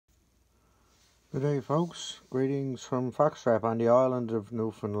Good day, folks. Greetings from Foxtrap on the island of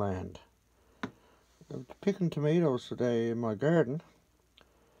Newfoundland. I'm picking tomatoes today in my garden,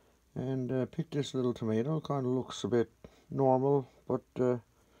 and picked this little tomato. Kind of looks a bit normal, but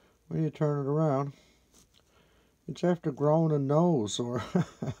when you turn it around, it's after growing a nose or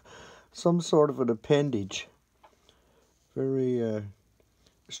some sort of an appendage. Very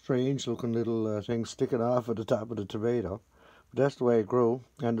strange looking little thing sticking off at the top of the tomato. But that's the way it grew,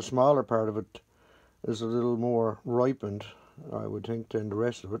 and the smaller part of it is a little more ripened, I would think, than the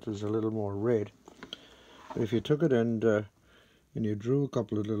rest of it. Is a little more red. But if you took it and you drew a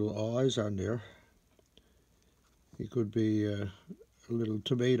couple of little eyes on there, it could be a little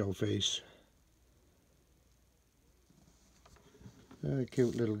tomato face. A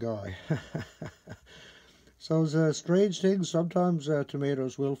cute little guy. So it's a strange thing. Sometimes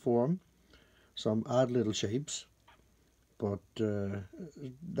tomatoes will form some odd little shapes, but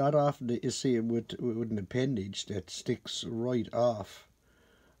not often do you see it with an appendage that sticks right off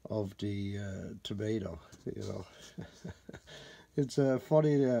of the tomato. It's a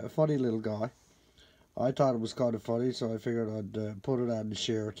funny little guy. I thought it was kind of funny, so I figured I'd put it on the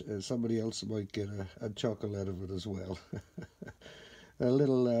shirt. Somebody else might get a chuckle out of it as well. A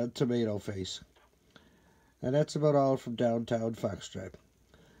little tomato face. And that's about all from downtown Foxtrap.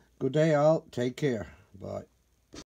 Good day all. Take care. Bye.